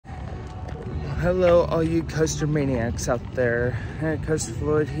Hello all you coaster maniacs out there. Coaster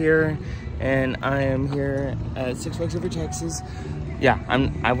Floyd here, and I am here at Six Flags Over Texas. Yeah,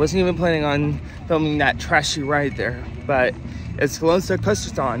 I wasn't even planning on filming that trashy ride there, but it's Lone Star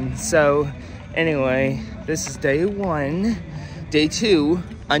Coasterthon. So anyway, this is day one. Day two,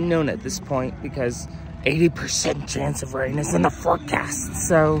 unknown at this point because 80% chance of rain is in the forecast.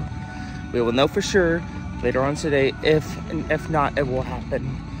 So we will know for sure later on today if not, it will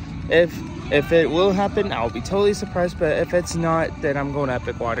happen. If it will happen, I'll be totally surprised, but if it's not, then I'm going to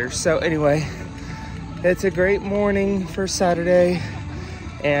Epic Water. So anyway, it's a great morning for Saturday,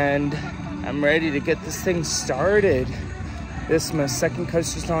 and I'm ready to get this thing started. This is my second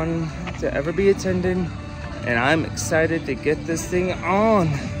Coasterthon to ever be attended, and I'm excited to get this thing on.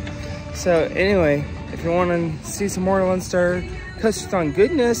 So anyway, if you want to see some more Lone Star Coasterthon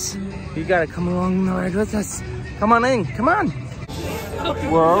goodness, you got to come along the ride with us. Come on in, come on.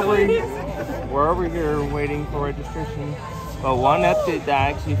 We're over here waiting for registration. But one update that I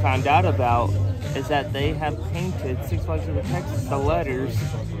actually found out about is that they have painted Six Flags Over Texas, the letters,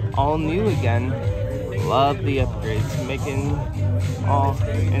 all new again. Love the upgrades. Making all,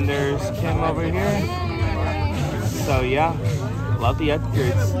 and there's Kim over here. So yeah, love the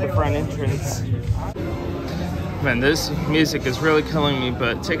upgrades, the front entrance. Man, this music is really killing me,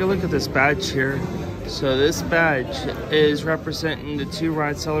 but take a look at this badge here. So this badge is representing the two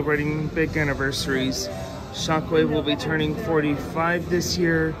rides celebrating big anniversaries. Shockwave will be turning 45 this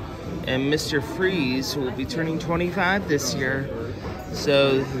year, and Mr. Freeze will be turning 25 this year.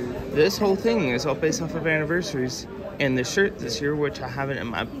 So this whole thing is all based off of anniversaries. And the shirt this year, which I have it in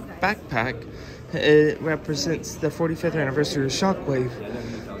my backpack, it represents the 45th anniversary of Shockwave.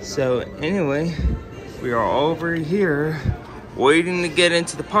 So anyway, we are over here waiting to get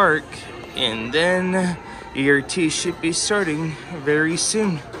into the park. And then ERT should be starting very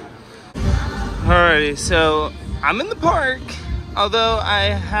soon. Alrighty, so I'm in the park, although I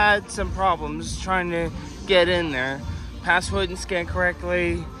had some problems trying to get in there. Pass wouldn't scan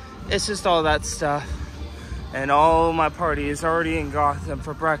correctly. It's just all that stuff. And all my party is already in Gotham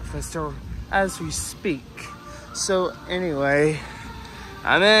for breakfast, or as we speak. So anyway,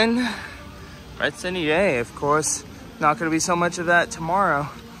 I'm in. Rest any day, of course. Not gonna be so much of that tomorrow.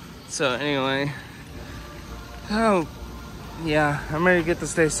 So anyway, oh yeah, I'm ready to get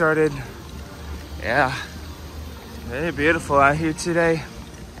this day started. Yeah, very beautiful out here today.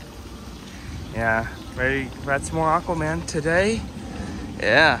 Yeah, ready to ride some more Aquaman today.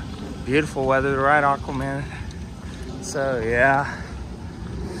 Yeah, beautiful weather to ride Aquaman. So yeah,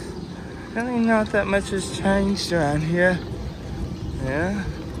 really not that much has changed around here. Yeah,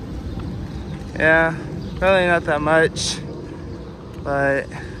 really not that much, but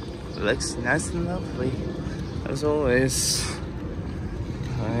it looks nice and lovely, as always.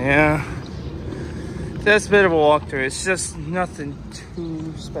 Yeah. That's a bit of a walkthrough. It's just nothing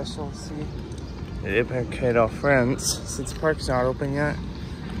too special. See, they did barricade off friends since the park's not open yet.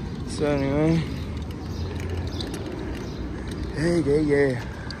 So anyway. Yeah.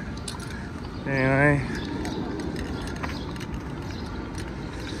 Anyway.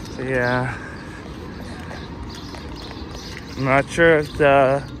 So yeah. I'm not sure if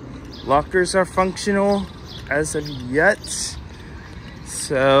the lockers are functional as of yet.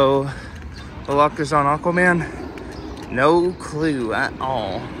 So the lockers on Aquaman, no clue at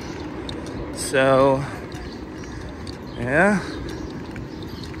all. So yeah,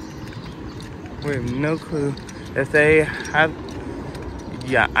 we have no clue if they have.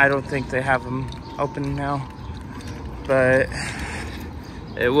 Yeah, I don't think they have them open now, but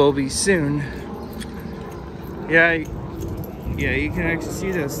it will be soon. Yeah, you can actually see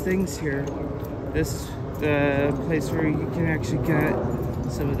those things here. This is the place where you can actually get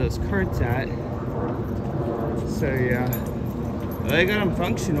some of those cards at. So yeah, they got them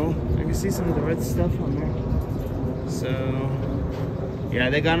functional. I can see some of the red stuff on there. So yeah,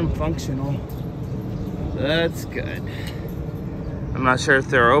 they got them functional. So that's good. I'm not sure if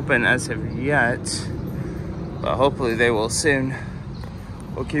they're open as of yet, but hopefully they will soon.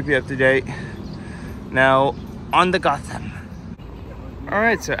 We'll keep you up to date. Now, on the Gotham.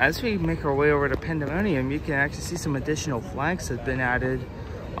 Alright, so as we make our way over to Pandemonium, you can actually see some additional flags that have been added.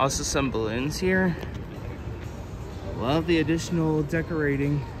 Also some balloons here. Love the additional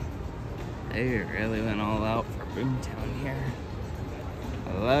decorating. They really went all out for Boomtown here.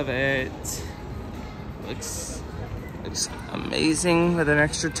 I love it. Looks amazing with an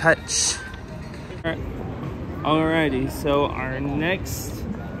extra touch. Alrighty, so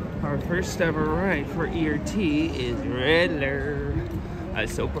our first ever ride for ERT is Riddler. I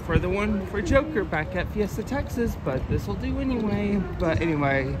still prefer the one for Joker back at Fiesta, Texas, but this will do anyway. But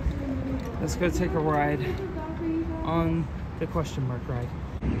anyway, let's go take a ride on the question mark ride.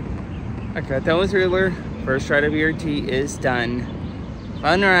 Okay, that was Ruler. First ride of BRT is done.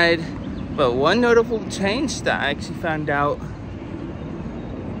 Fun ride, but one notable change that I actually found out.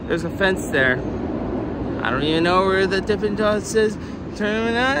 There's a fence there. I don't even know where the Dippin' Dots is.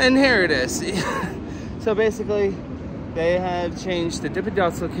 Turn out, and here it is. So basically, they have changed the Dippin'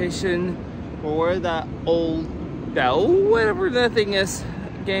 Dots location for that old Bell, whatever that thing is,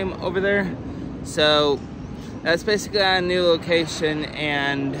 game over there. So that's basically a new location,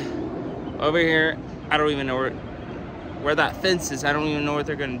 and over here, I don't even know where that fence is. I don't even know what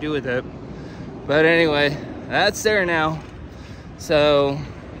they're gonna do with it. But anyway, that's there now. So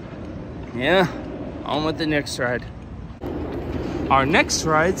yeah, on with the next ride. Our next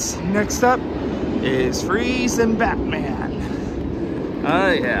up is Freeze and Batman.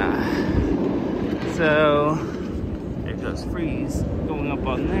 Oh yeah. So there goes Freeze going up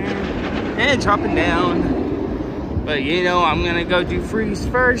on there and dropping down. But you know, I'm gonna go do Freeze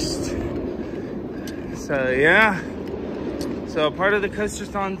first. So yeah. So part of the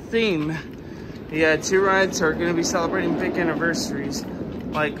Coasterthon theme, yeah, 2 rides are gonna be celebrating big anniversaries,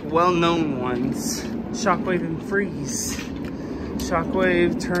 like well-known ones. Shockwave and Freeze.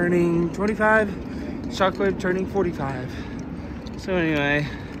 Shockwave turning 25, Shockwave turning 45. So anyway,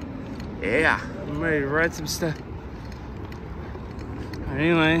 yeah, I'm ready to ride some stuff.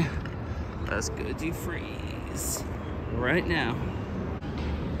 Anyway, let's go do Freeze right now.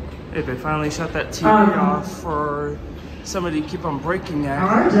 Hey, they finally shut that TV off for somebody to keep on breaking that.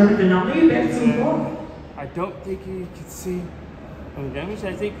 I don't think you can see any damage.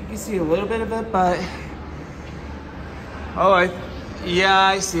 I think you can see a little bit of it, but yeah,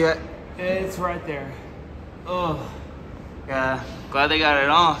 I see it. It's right there. Oh, yeah, glad they got it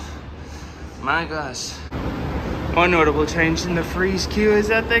off. My gosh. One notable change in the Freeze queue is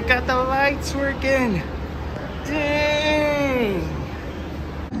that they got the lights working. Dang.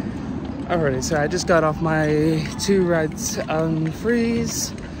 Alright, so I just got off my 2 rides on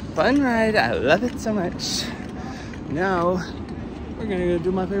Freeze. Fun ride, I love it so much. Now, we're gonna go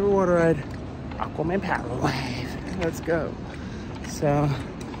do my favorite water ride, Aquaman Power Wave. Let's go. So,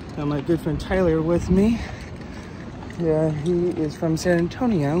 got my good friend Tyler with me. Yeah, he is from San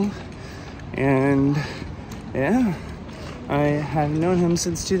Antonio. And yeah, I have known him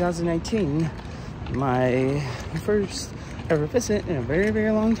since 2019. My first ever visit in a very,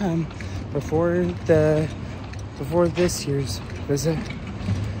 very long time. Before this year's visit.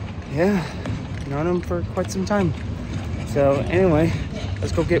 Yeah, known him for quite some time. So anyway,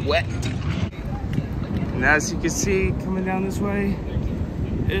 let's go get wet. And as you can see, coming down this way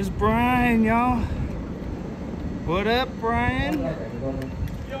is Brian, y'all. What up, Brian?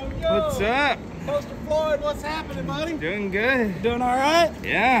 Yo, what's up? Coaster Floyd, what's happening, buddy? Doing good. Doing all right?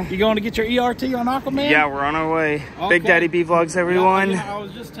 Yeah. You going to get your ERT on Aquaman? Yeah, we're on our way. Okay. Big Daddy B vlogs, everyone. Yeah, I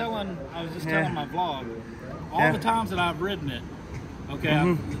was just telling my vlog. All the times that I've ridden it, okay,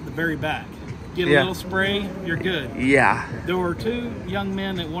 the very back. Get a little spray, you're good. Yeah. There were 2 young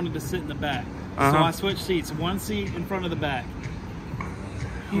men that wanted to sit in the back. So I switched seats. 1 seat in front of the back.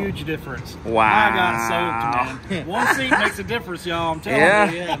 Huge difference. Wow. I got soaked, man. 1 seat makes a difference, y'all. I'm telling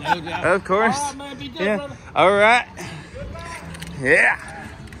you. Yeah, no doubt. Of course. All right, man. Be good, brother. All right. Yeah.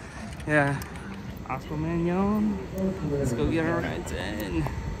 Yeah. Aquaman, y'all. Let's go get our rides in.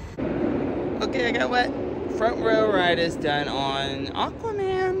 Okay, I got wet. Front row ride is done on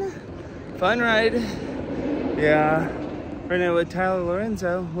Aquaman. Fun ride. Yeah. Right now with Tyler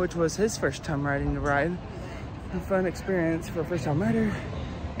Lorenzo, which was his first time riding the ride. A fun experience for a first time rider.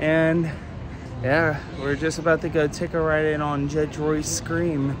 And yeah, we're just about to go take a ride in on Judge Roy's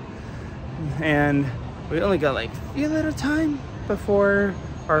Scream. And we only got like a few little time before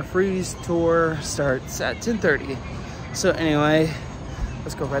our Freeze tour starts at 10:30. So anyway,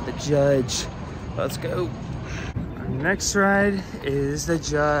 let's go ride the Judge. Let's go. Our next ride is the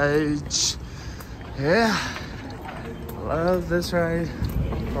Judge. Yeah, love this ride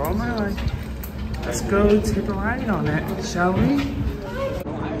for all my life. Let's go take a ride on it, shall we?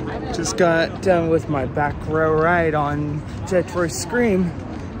 Just got done with my back row ride on Judge Roy's Scream.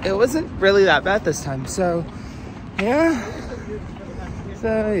 It wasn't really that bad this time, so yeah.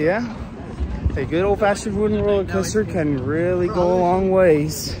 A good old-fashioned wooden roller coaster can really go a long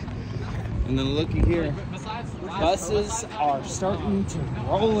ways. And then looky here, buses are starting to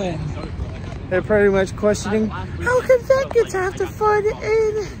roll in. They're pretty much questioning, how come that gets half the fun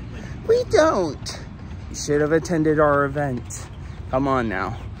and we don't? You should have attended our event. Come on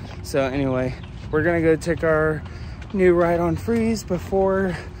now. So anyway, we're gonna go take our new ride on Freeze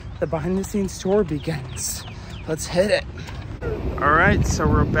before the behind the scenes tour begins. Let's hit it. Alright, so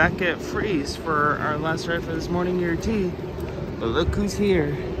we're back at Freeze for our last ride for this morning ERT. But look who's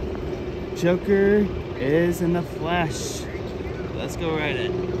here. Joker is in the flesh. Let's go ride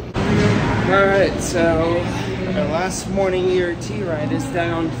it. Alright, so our last morning ERT ride is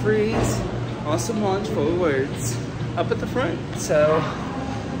down Freeze. Awesome launch, full of words. Up at the front. So,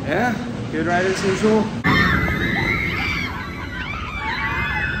 yeah, good ride as usual.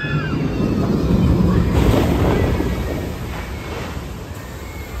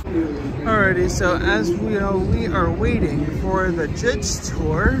 Alrighty, so as we are waiting for the judge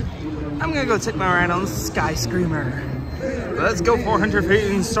tour, I'm gonna go take my ride on the Sky Screamer. Let's go 400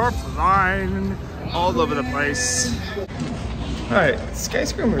 feet and start flying all over the place. Alright, Sky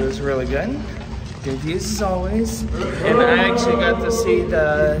Screamer is really good. Good views as always. And I actually got to see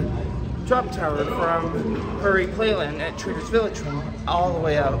the drop tower from Hurry Playland at Trader's Village from all the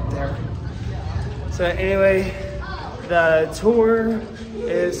way out there. So anyway, the tour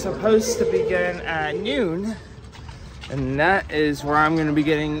is supposed to begin at noon, and that is where I'm going to be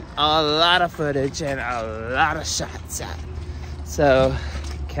getting a lot of footage and a lot of shots at. So,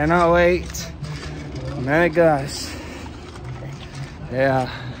 cannot wait. My gosh. Yeah,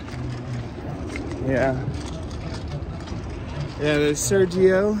 there's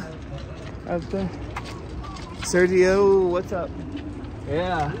Sergio out there. Sergio, what's up?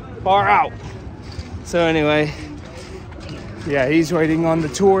 Yeah, far out. So anyway, yeah, he's waiting on the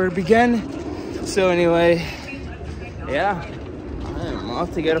tour to begin. So anyway, yeah, I'm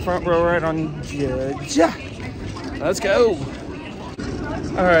off to get a front row ride on Judge. Let's go.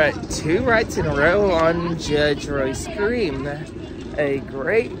 All right, 2 rides in a row on Judge Roy Scream. A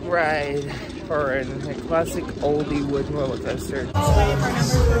great ride for a classic oldie wooden roller coaster.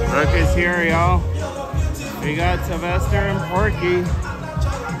 Look who's here, y'all. We got Sylvester and Porky.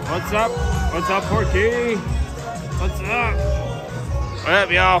 What's up? What's up, Porky? What's up? What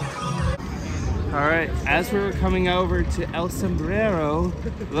up, y'all? All right, as we were coming over to El Sombrero,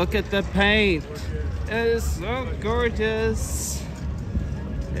 look at the paint. It is so gorgeous.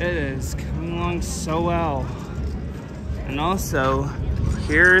 It is coming along so well. And also,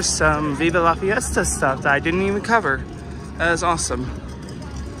 here's some Viva La Fiesta stuff that I didn't even cover. That is awesome.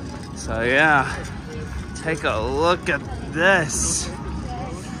 So yeah, take a look at this.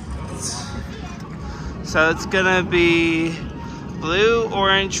 So it's gonna be blue,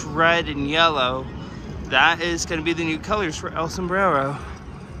 orange, red, and yellow. That is gonna be the new colors for El Sombrero.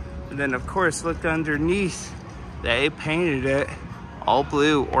 And then of course, look underneath. They painted it all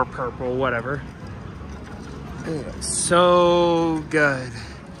blue or purple, whatever. So good.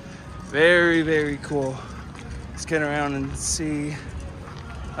 Very, very cool. Let's get around and see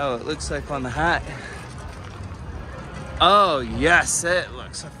how it looks like on the hat. Oh yes, it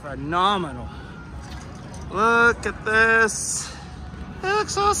looks phenomenal. Look at this. It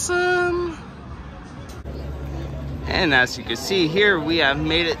looks awesome. And as you can see here, we have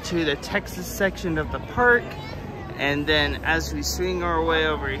made it to the Texas section of the park. And then as we swing our way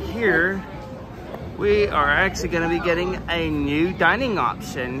over here, we are actually going to be getting a new dining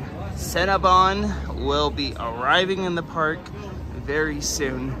option. Cinnabon will be arriving in the park very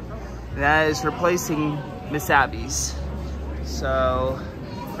soon. That is replacing Miss Abby's. So,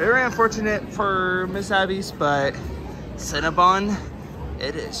 very unfortunate for Miss Abby's, but Cinnabon,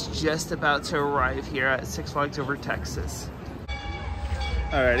 it is just about to arrive here at Six Flags Over Texas.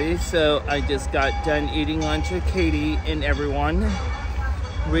 Alrighty, so I just got done eating lunch with Katie and everyone.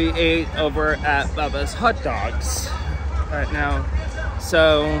 We ate over at Bubba's Hot Dogs right now.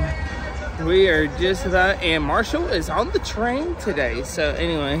 So we are just about, and Marshall is on the train today. So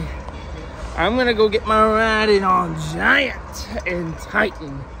anyway, I'm gonna go get my ride in on Giant and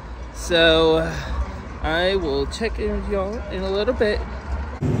Titan. So I will check in with y'all in a little bit.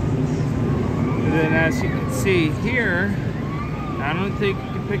 And then as you can see here, I don't think you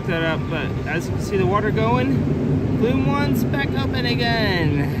can pick that up, but as you can see the water going, Bloom 1's back open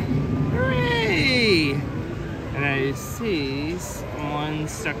again. Hooray! And I see someone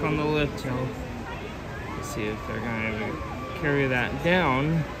stuck on the lift hill. Let's see if they're gonna carry that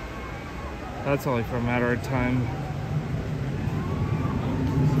down. That's only for a matter of time.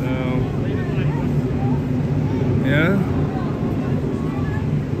 So, yeah.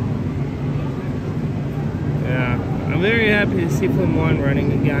 I'm very happy to see Flume 1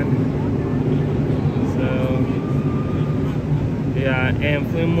 running again. So, yeah, and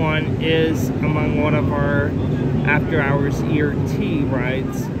Flume 1 is among one of our after hours ERT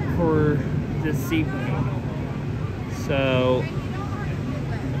rides for this evening. So,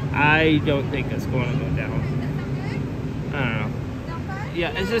 I don't think it's going to go down. I don't know.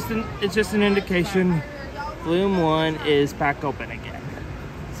 Yeah, it's just an indication Bloom 1 is back open again.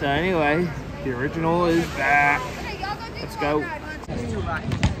 So anyway, the original is back. Let's go.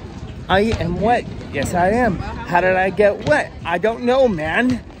 I am wet. Yes, I am. How did I get wet? I don't know,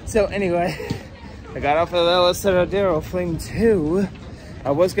 man. So anyway, I got off of the Coasterthon Flame 2.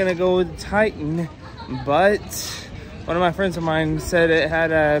 I was gonna go with Titan, but one of my friends of mine said it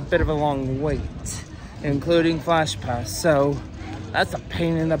had a bit of a long wait, including Flash Pass. So that's a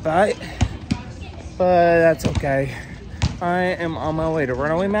pain in the butt, but that's okay. I am on my way to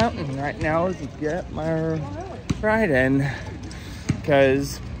Runaway Mountain right now to get my ride in,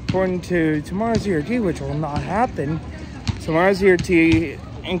 because according to tomorrow's ERT, which will not happen, tomorrow's ERT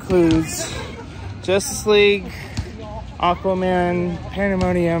includes Justice League, Aquaman,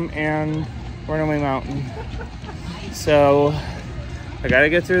 Pandemonium, and Runaway Mountain. So I gotta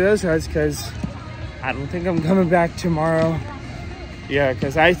get through those rides because I don't think I'm coming back tomorrow. Yeah,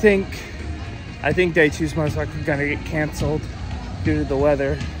 because I think day 2's most likely gonna get canceled due to the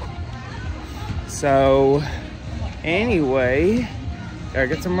weather. So anyway, gotta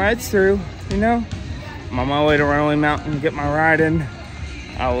get some rides through, you know. I'm on my way to Runaway Mountain to get my ride in.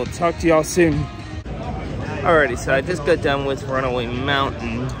 I will talk to y'all soon. Alrighty, so I just got done with Runaway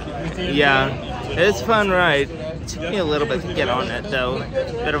Mountain. Yeah, it's a fun ride. It took me a little bit to get on it though.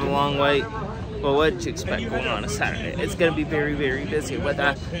 Bit of a long wait. Well, what'd you expect going on a Saturday? It's gonna be very, very busy with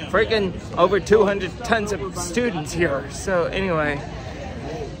freaking over 200 tons of students here. So anyway,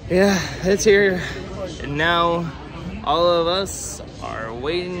 yeah, it's here. And now all of us are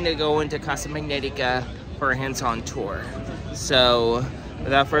waiting to go into Casa Magnetica for a hands-on tour. So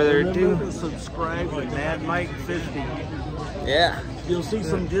without further ado, remember to subscribe to Mad Mike 50. Yeah. You'll see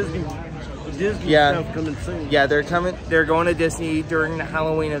some Disney stuff coming soon. Yeah, they're coming. They're going to Disney during the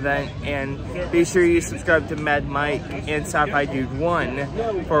Halloween event, and be sure you subscribe to Mad Mike and Sci-Fi Dude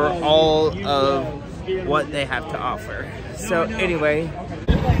 1 for all of what they have to offer. So anyway,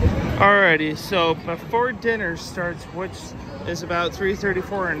 alrighty. So before dinner starts, which is about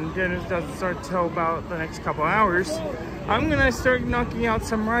 3:34, and dinner doesn't start till about the next couple hours, I'm gonna start knocking out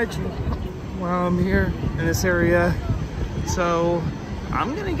some rides while I'm here in this area. So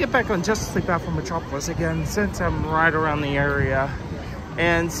I'm gonna get back on Justice League Battle for Metropolis again, since I'm right around the area.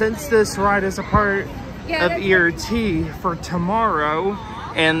 And since this ride is a part of ERT for tomorrow,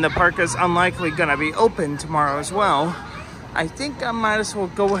 and the park is unlikely gonna be open tomorrow as well, I think I might as well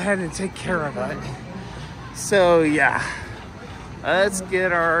go ahead and take care of it. So yeah, let's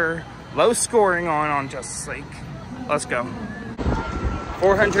get our low scoring on Justice League. Let's go.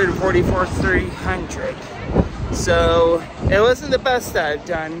 444, 300. So it wasn't the best that I've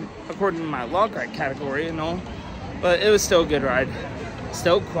done according to my log ride category and all, but it was still a good ride.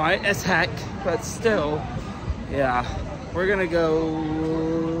 Still quiet as heck, but still, yeah. We're gonna go,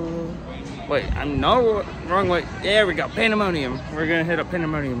 wait, I'm no wrong way. There we go, Pandemonium. We're gonna hit up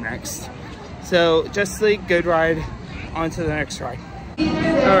Pandemonium next. So Justice League, good ride. On to the next ride.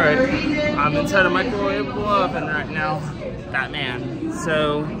 All right, I'm inside a microwavable oven right now, Batman.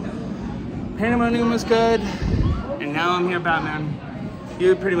 So Pandemonium was good, and now I'm here, Batman.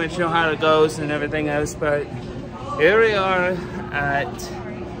 You pretty much know how it goes and everything else, but here we are at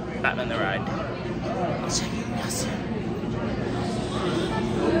Batman the Ride. I'll show you guys.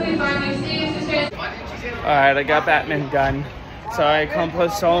 Alright, I got Batman done. So I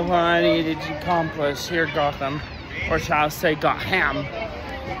accomplished all what I needed to accomplish here, Gotham. Or shall I say Gotham.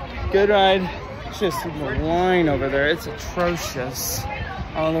 Good ride. It's just the line over there. It's atrocious.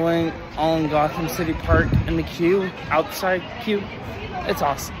 All the way on Gotham City Park in the queue, outside queue. It's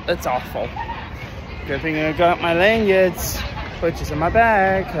awesome. It's awful. Good thing I got my lanyards, which is in my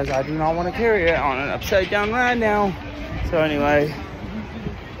bag, because I do not want to carry it on an upside down ride now. So anyway,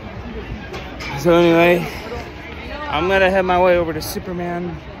 I'm gonna head my way over to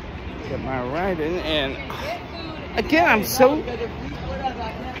Superman, get my ride in, and again, I'm so,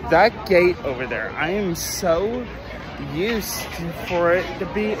 that gate over there, I am so used for it to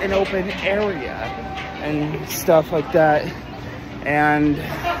be an open area and stuff like that, and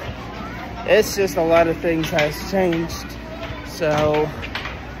it's just a lot of things has changed. So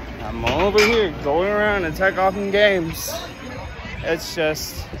I'm over here going around and tech off in games. It's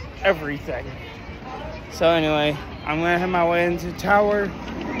just everything. So anyway, I'm gonna head my way into Tower,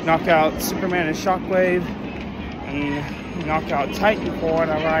 knock out Superman and Shockwave, and knock out Titan for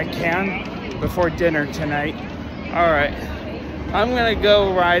whatever I can before dinner tonight. Alright, I'm gonna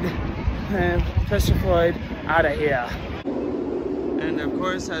go ride Christopher Floyd out of here. And of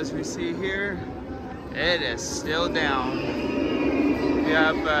course, as we see here, it is still down.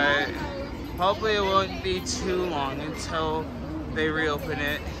 Yeah, but hopefully it won't be too long until they reopen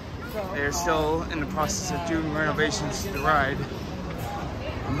it They're still in the process of doing renovations to the ride.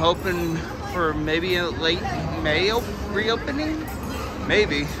 I'm hoping for maybe a late May reopening,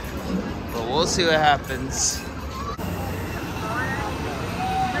 maybe, but we'll see what happens.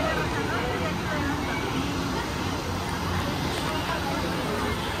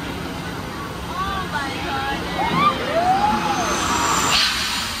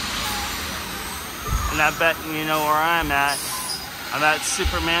 And I bet you know where I'm at. I'm at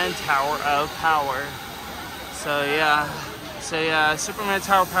Superman Tower of Power. So yeah, Superman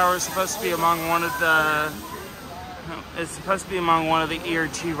Tower of Power is supposed to be among one of the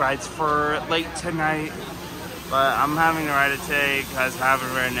ERT rides for late tonight. But I'm having to ride it today because I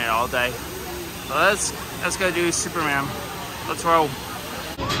haven't ridden it all day. So let's go do Superman. Let's roll.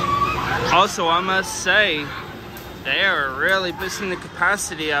 Also, I must say, they are really boosting the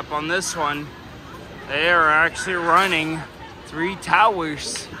capacity up on this one. They are actually running 3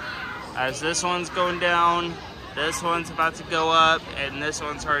 towers. As this one's going down, this one's about to go up, and this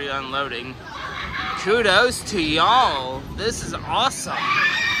one's already unloading. Kudos to y'all. This is awesome.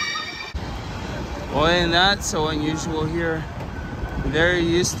 Well, and that's so unusual here. There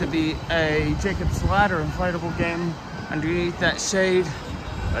used to be a Jacob's Ladder inflatable game underneath that shade,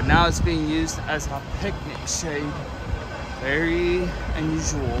 but now it's being used as a picnic shade. Very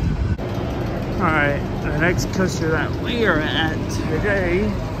unusual. Alright, the next coaster that we are at today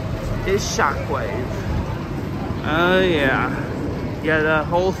is Shockwave. Oh yeah. Yeah, the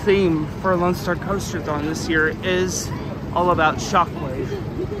whole theme for Lone Star Coasterthon this year is all about Shockwave.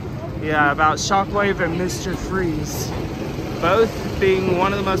 Yeah, about Shockwave and Mr. Freeze. Both being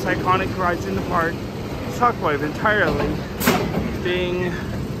one of the most iconic rides in the park. Shockwave entirely being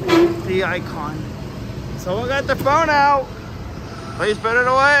the icon. Someone got their phone out. Please put it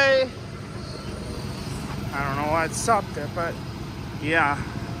away. I don't know why it stopped there, but yeah.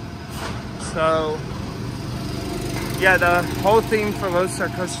 So, yeah, the whole theme for Lone Star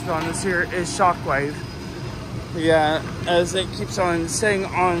Coasterthon this year is Shockwave. Yeah, as it keeps on saying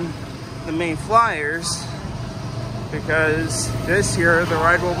on the main flyers, because this year the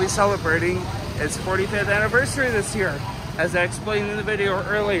ride will be celebrating its 45th anniversary this year, as I explained in the video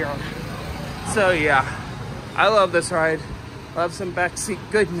earlier. So yeah, I love this ride. Love some backseat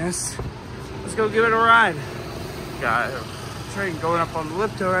goodness. Let's go give it a ride. Got a train going up on the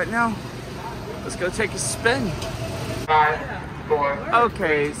Lipto right now. Let's go take a spin. 5, 4.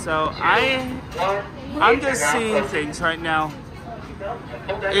 Okay, so I'm just seeing things right now.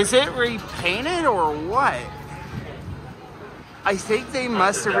 Is it repainted or what? I think they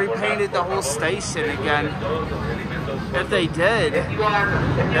must have repainted the whole station again. If they did,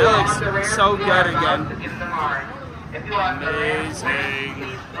 it looks so good again.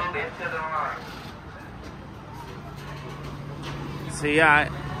 Amazing. So yeah,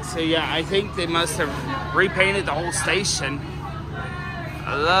 I think they must have repainted the whole station.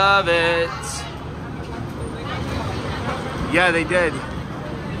 I love it. Yeah, they did.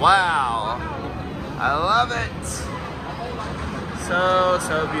 Wow. I love it. So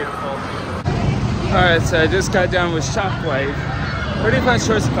beautiful. Alright, so I just got done with Shockwave. Pretty fun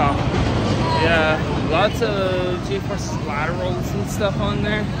short stop. Yeah, lots of G-force laterals and stuff on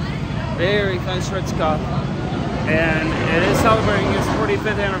there. Very fun short stop. And it is celebrating its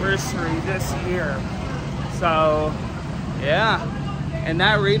 45th anniversary this year. So, yeah. And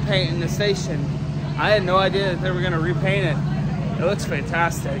that repaint in the station, I had no idea that they were going to repaint it. It looks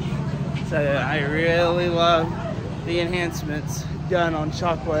fantastic. So I really love the enhancements done on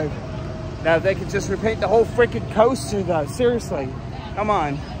Shockwave. Now if they could just repaint the whole freaking coaster though, seriously, come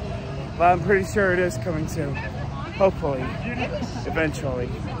on. But I'm pretty sure it is coming soon. Hopefully, eventually.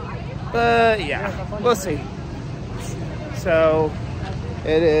 But yeah, we'll see. So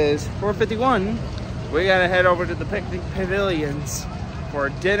it is 4:51. We gotta head over to the picnic pavilions for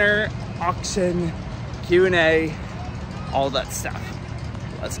dinner, auction, Q&A, all that stuff.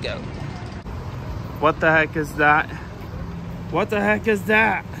 Let's go. What the heck is that? What the heck is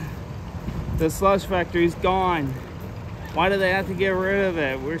that? The slush factory's gone. Why do they have to get rid of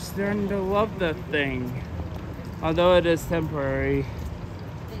it? We're starting to love the thing. Although it is temporary.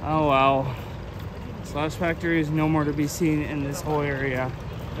 Oh well. Slush factory is no more to be seen in this whole area.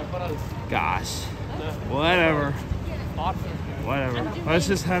 Gosh. Whatever. Whatever. Let's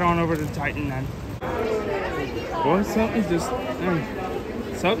just head on over to Titan then. Boy, something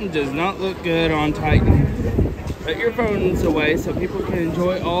does not look good on Titan. Put your phones away so people can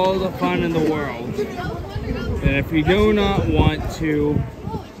enjoy all the fun in the world. And if you do not want to,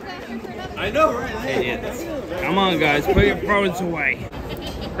 I know, right? idiots. Come on, guys, put your phones away.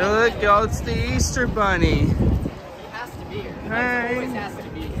 Hey, look, y'all, it's the Easter Bunny. It has to be here. Hey. It always has to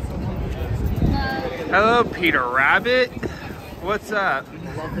be. Hello, Peter Rabbit. What's up?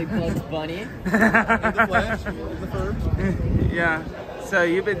 Lovely Bugs Bunny. Yeah. So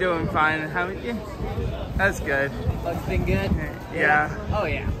you've been doing fine, haven't you? That's good. Bugs been good? Yeah. Oh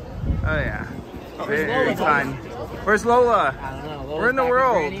yeah. Oh yeah. Where's Very Lola? fun. Where's Lola? I don't know. Lola's We're in the back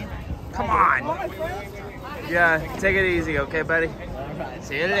world. Granny. Come on. Yeah, take it easy, okay, buddy? Alright.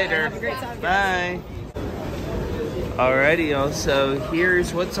 See you later. Have a great time, Bye. Alrighty, y'all. So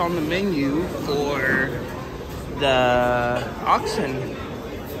here's what's on the menu for the auction.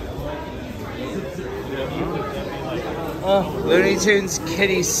 Oh, Looney Tunes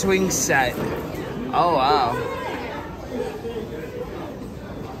Kitty Swing Set. Oh wow.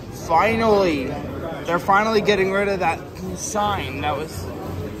 Finally, they're finally getting rid of that sign that was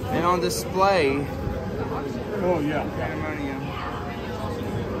been on display. Oh, yeah. Pandemonium.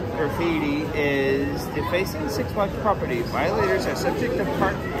 Graffiti is defacing Six Flags property. Violators are subject to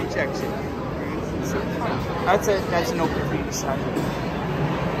park rejection. That's it. That's an old graffiti sign.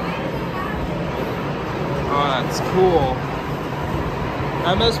 Oh, that's cool.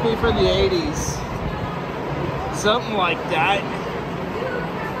 That must be from the 80s. Something like that.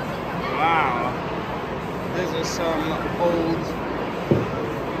 Wow. These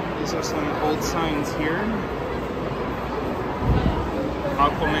are some old signs here.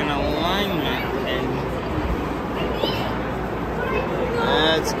 Aquaman alignment pin.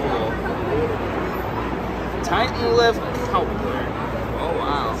 That's cool. Titan lift coupler. Oh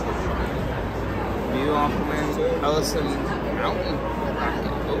wow. New Aquaman Ellison mountain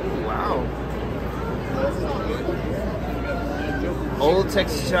bracket. Oh wow. Old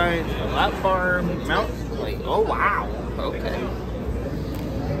Texas Giant lap bar mountain plate. Oh wow. Okay.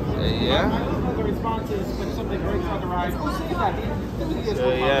 Yeah. So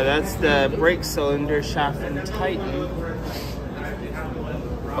yeah, that's the brake cylinder shaft from Titan.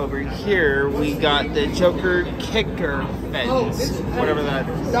 Over here, we got the Joker kicker fence, whatever that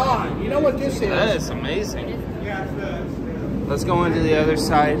is. Don, you know what this is? That is amazing. Let's go into the other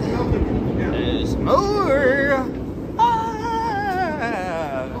side. There's more.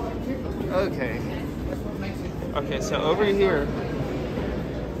 Ah! Okay. Okay, so over here.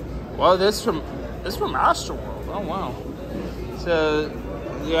 Well, this from Astroworld. Oh wow. So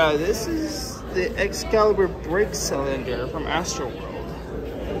yeah, this is the Excalibur brake cylinder from Astroworld.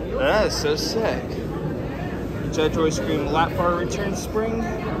 That is so sick. Judge Roy Scream lap bar return spring.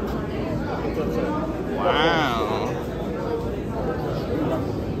 Wow.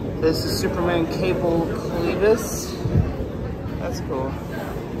 This is Superman cable clevis. That's cool.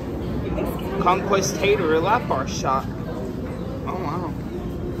 Conquest Hater lap bar shot. Oh wow.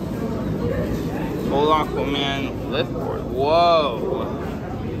 Old Aquaman lift board. Whoa.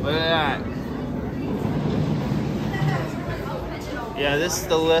 Look at that. Yeah, this is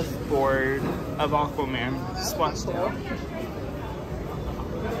the lift board of Aquaman. Splash down.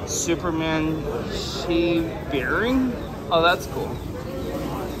 Superman sheave bearing. Oh, that's cool.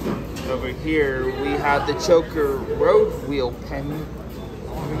 Over here, we have the Joker road wheel pin.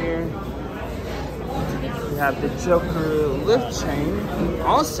 Over here. We have the Joker lift chain.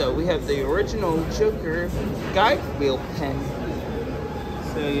 Also, we have the original Joker guide wheel pin.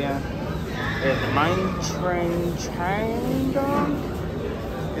 So yeah, we have the Mine Train chain dog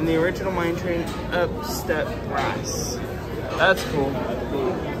and the original Mine Train up-step brass. That's cool.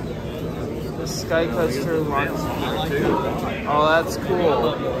 The Sky Coaster launch. Oh, that's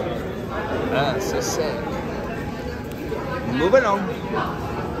cool. That's so sick. Moving on.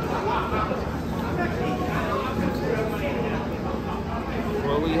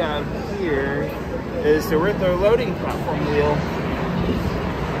 What we have here is the Riddler loading platform wheel.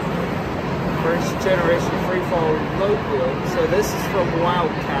 First generation freefall load wheel. So this is from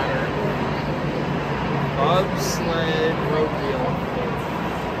Wildcatter. Bobsled road wheel.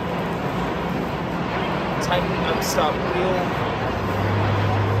 Titan upstop wheel.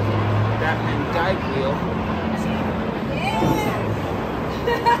 Batman guide wheel.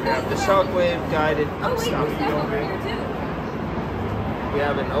 We have the Shockwave guided upstop wheel. We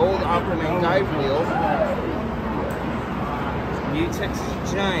have an old Aquaman guide wheel. New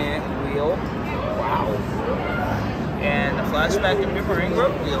Texas Giant wheel. Wow. And the flashback and boomerang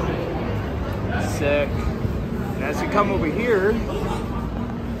road wheel. Sick. And as we come over here,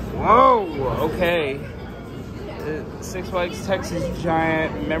 whoa, okay. The Six Flags Texas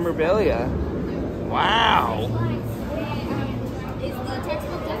Giant memorabilia. Wow. It's the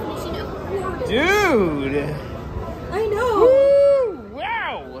textbook definition of gorgeous. Dude. I know. Woo,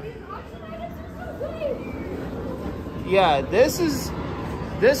 wow. Yeah, this is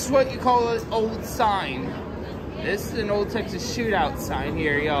what you call an old sign. This is an old Texas shootout sign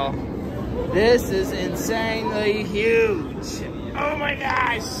here, y'all. This is insanely huge. Oh my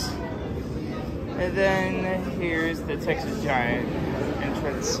gosh. And then here's the Texas Giant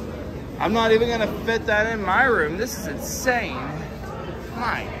entrance. I'm not even gonna fit that in my room. This is insane.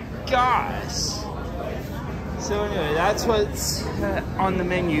 My gosh. So anyway, that's what's on the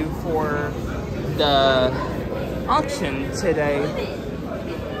menu for the auction today.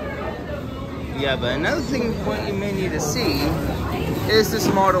 Yeah, but another thing what you may need to see is this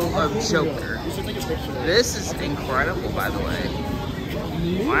model of Joker. This is incredible, by the way.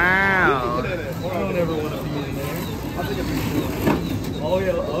 Wow. I don't ever want to be in there. I'll take a picture. Oh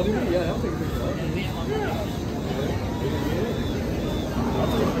yeah, of me? Yeah, I'll take a picture.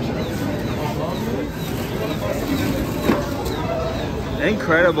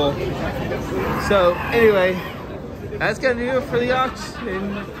 Incredible. So anyway, that's gonna do it for the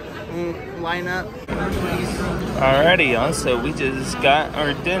auction lineup. Alrighty, y'all. So we just got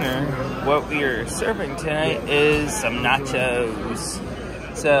our dinner. What we are serving tonight is some nachos.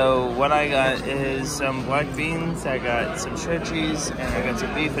 So what I got is some black beans, I got some shredded cheese, and I got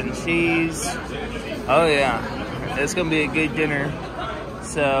some beef and cheese. Oh yeah, it's gonna be a good dinner.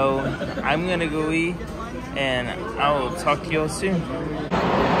 So I'm gonna go eat, and I will talk to y'all soon.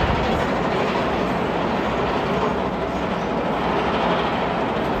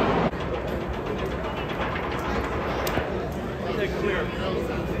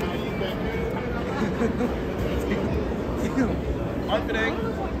 Marketing.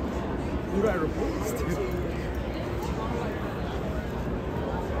 Who do I report this to?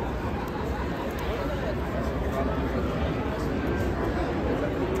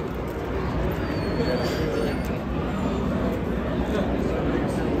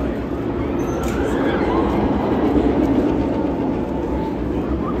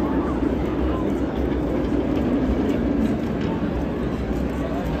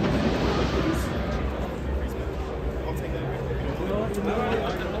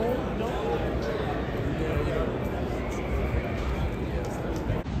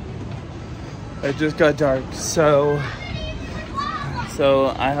 It just got dark, so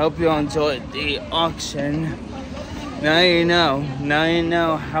I hope you all enjoyed the auction. Now you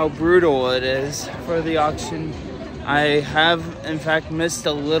know how brutal it is for the auction. I have in fact missed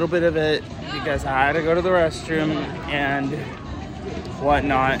a little bit of it because I had to go to the restroom and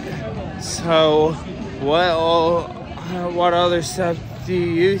whatnot. So what other stuff do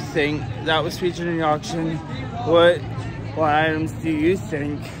you think that was featured in the auction? What items do you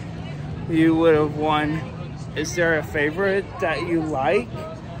think you would have won? Is there a favorite that you like,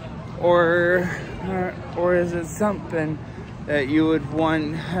 or is it something that you would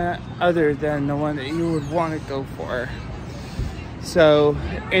want other than the one that you would want to go for? So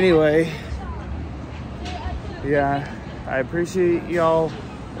anyway, yeah, I appreciate y'all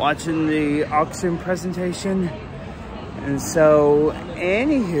watching the auction presentation. And so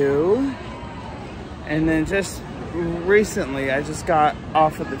anywho, and then just recently, I just got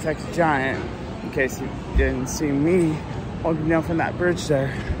off of the Texas Giant, in case you didn't see me walking down from that bridge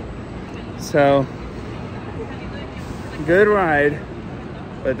there. So, good ride,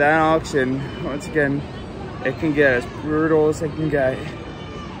 but that auction, once again, it can get as brutal as it can get.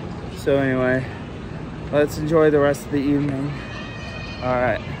 So anyway, let's enjoy the rest of the evening. All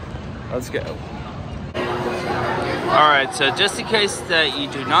right, let's go. All right, so just in case that you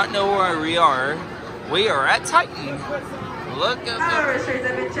do not know where we are at Titan. Look at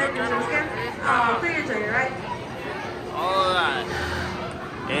all that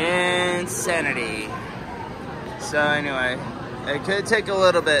insanity. So anyway, it could take a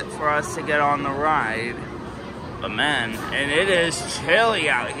little bit for us to get on the ride, but man, and it is chilly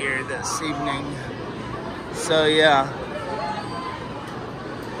out here this evening. So yeah.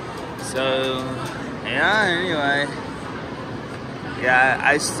 So yeah, anyway. Yeah,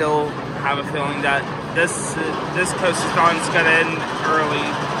 I still have a feeling that this Coasterthon is gonna end early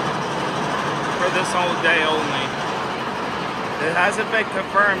for this whole day only. It hasn't been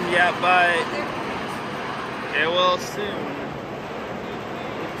confirmed yet, but it will soon.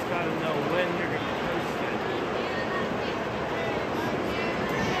 You just gotta know when you're gonna post it.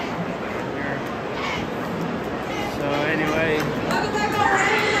 Here. So anyway,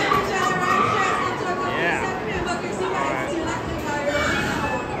 yeah.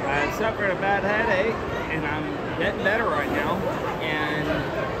 I suffered a bad headache, and I'm getting better right now, and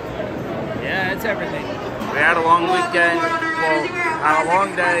yeah, it's everything. We had a long weekend, well, had a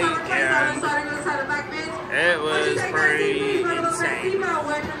long day, and it was pretty insane.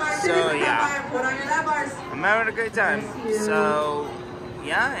 So yeah, I'm having a great time. So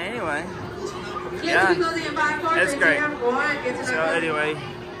yeah, anyway, yeah, it's great. So anyway,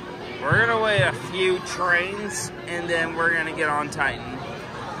 we're gonna wait a few trains and then we're gonna get on Titan.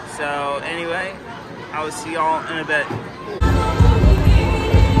 So anyway, I will see y'all in a bit.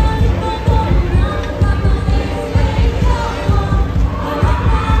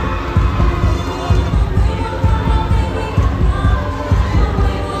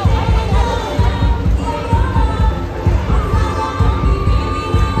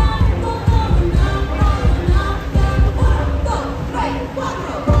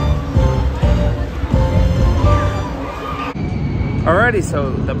 Alrighty,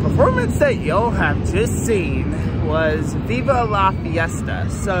 so the performance that y'all have just seen was Viva La Fiesta.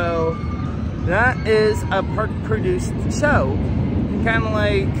 So that is a park-produced show, kind of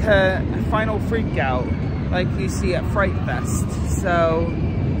like a Final Freakout, like you see at Fright Fest. So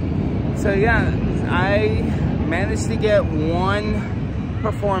yeah, I managed to get one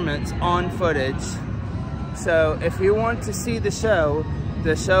performance on footage. So if you want to see the show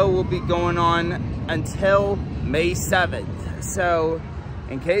will be going on until May 7th. So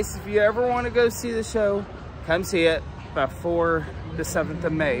in case if you ever want to go see the show, come see it before the 7th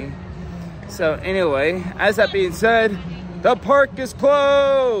of May. So anyway, as that being said, the park is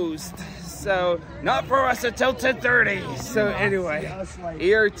closed. So not for us until 10:30. So anyway,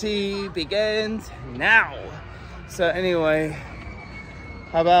 ERT begins now. So anyway,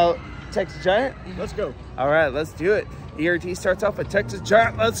 how about Texas Giant? Let's go. All right, let's do it. ERT starts off with Texas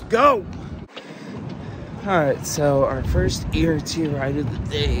Giant. Let's go. All right, so our first ERT ride of the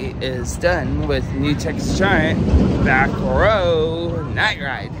day is done with New Texas Giant Back Row Night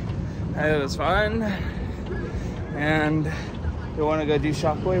Ride. It was fun. And you want to go do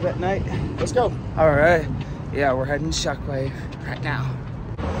Shockwave at night? Let's go. All right. Yeah, we're heading Shockwave right now.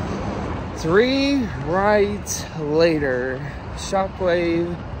 3 rides later.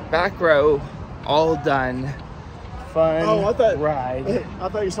 Shockwave, Back Row, all done. Fun ride. I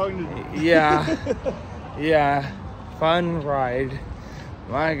thought you were talking to me. Yeah. Yeah, fun ride.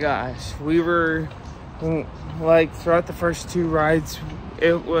 My gosh, we were like throughout the first 2 rides,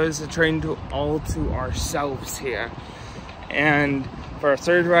 it was a train all to ourselves here. And for our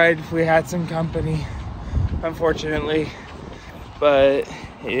 3rd ride, we had some company, unfortunately. But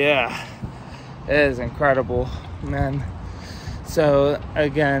yeah, it is incredible, man. So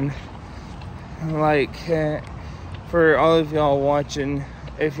again, like for all of y'all watching,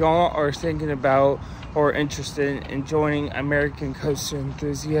 if y'all are thinking about or interested in joining American Coaster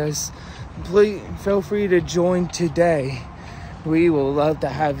Enthusiasts, please feel free to join today. We will love to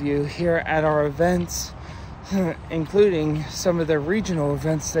have you here at our events, including some of the regional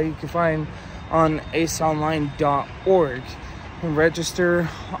events that you can find on aceonline.org. Register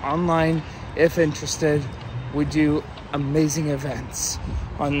online if interested. We do amazing events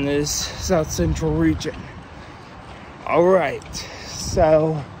on this South Central region. All right,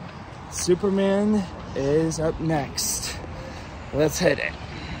 so Superman is up next. Let's hit it.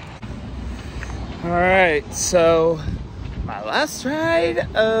 All right, so my last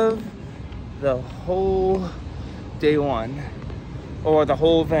ride of the whole day 1, or the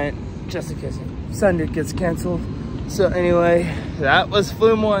whole event, just in case Sunday gets canceled. So anyway, that was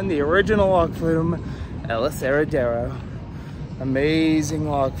Flume 1, the original log flume, Ellis Aradero. Amazing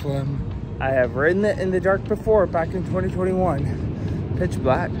log flume. I have ridden it in the dark before, back in 2021. Pitch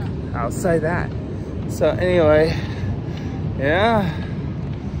black, I'll say that. So anyway, yeah.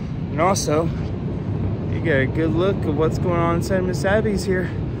 And also, you get a good look at what's going on inside Miss Abby's here.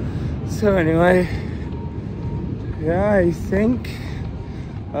 So anyway, yeah, I think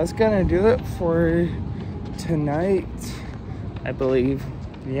that's gonna do it for tonight, I believe.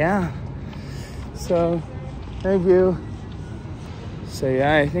 Yeah. So, thank you. So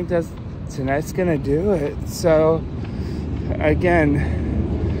yeah, I think tonight's gonna do it. So again,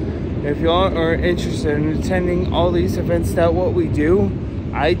 if y'all are interested in attending all these events that what we do,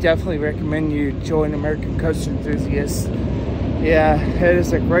 I definitely recommend you join American Coaster Enthusiasts. Yeah, it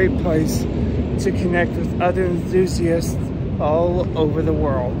is a great place to connect with other enthusiasts all over the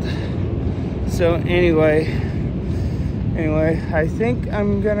world. So anyway, I think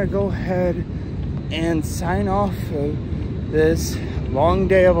I'm gonna go ahead and sign off of this long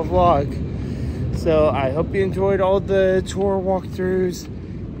day of a vlog. So I hope you enjoyed all the tour walkthroughs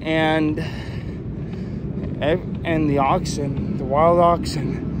and the auction, the wild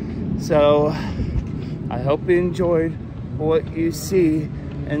auction. So I hope you enjoyed what you see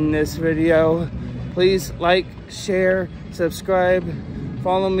in this video. Please like, share, subscribe,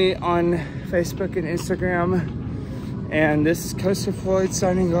 follow me on Facebook and Instagram. And this is Coaster Floyd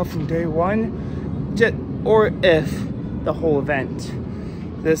signing off from day 1, or if the whole event.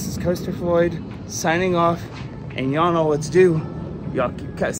 This is Coaster Floyd signing off, and y'all know what to do. Y'all keep coasting.